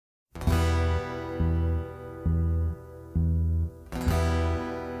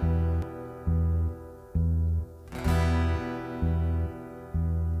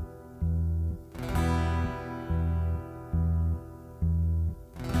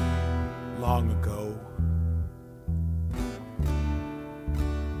long ago.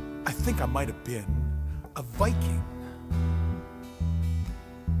 I think I might have been a Viking.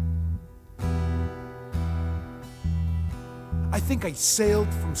 I think I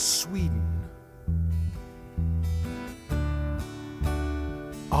sailed from Sweden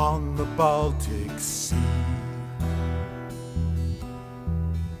on the Baltic Sea.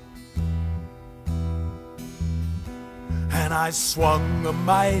 And I swung a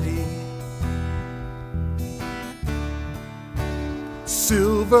mighty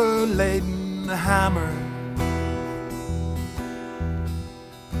silver-laden hammer,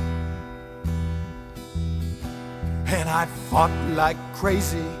 and I fought like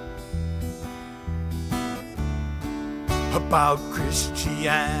crazy about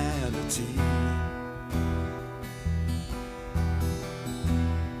Christianity.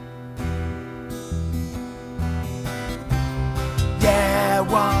 Yeah,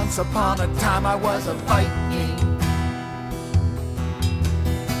 once upon a time I was a Viking.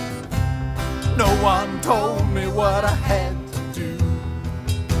 No one told me what I had to do.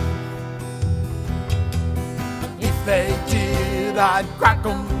 If they did, I'd crack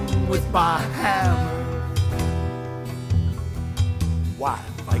 'em with my hammer. Why,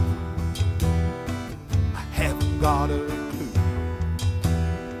 Viking? I haven't got a clue.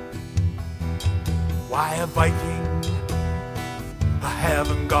 Why a Viking? I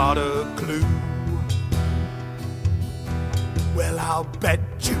haven't got a clue. Well, I'll bet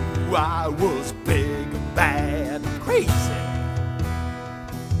you I was big and bad and crazy.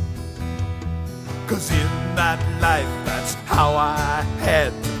 'Cause in that life, that's how I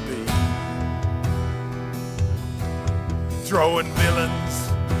had to be. Throwing villains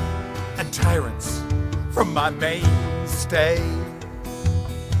and tyrants from my mainstay.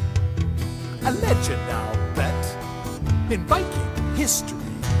 A legend, I'll bet, in Viking history.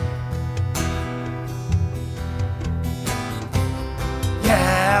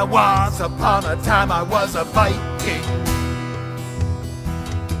 Yeah, once upon a time I was a Viking.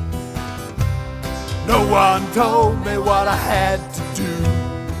 No one told me what I had to do.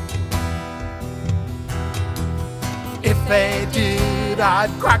 If they did,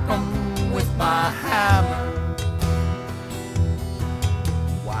 I'd crack 'em with my hammer.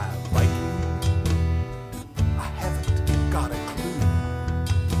 Why, Viking? I haven't got a clue.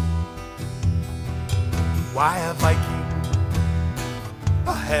 Why a Viking?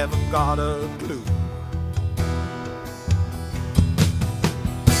 I haven't got a clue.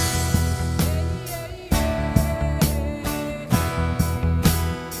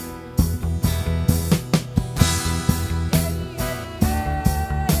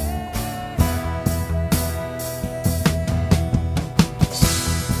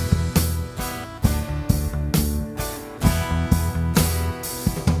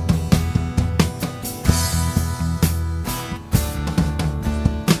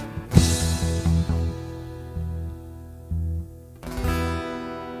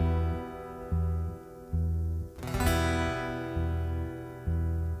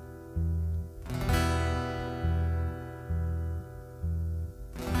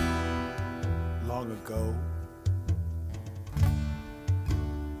 Long ago,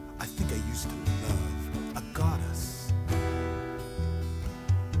 I think I used to love a goddess.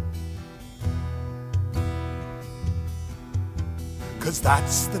 'Cause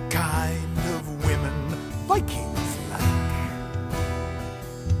that's the kind of women Vikings like.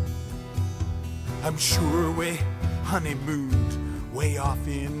 I'm sure we honeymooned way off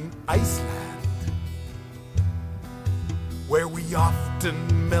in Iceland, where we often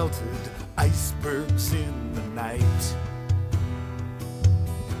melted icebergs in the night.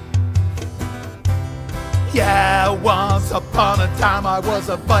 Yeah, once upon a time I was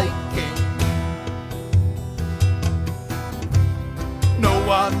a Viking. No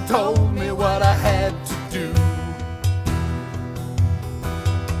one told me what I had to do.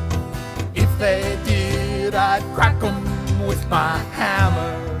 If they did, I'd crack 'em with my hammer.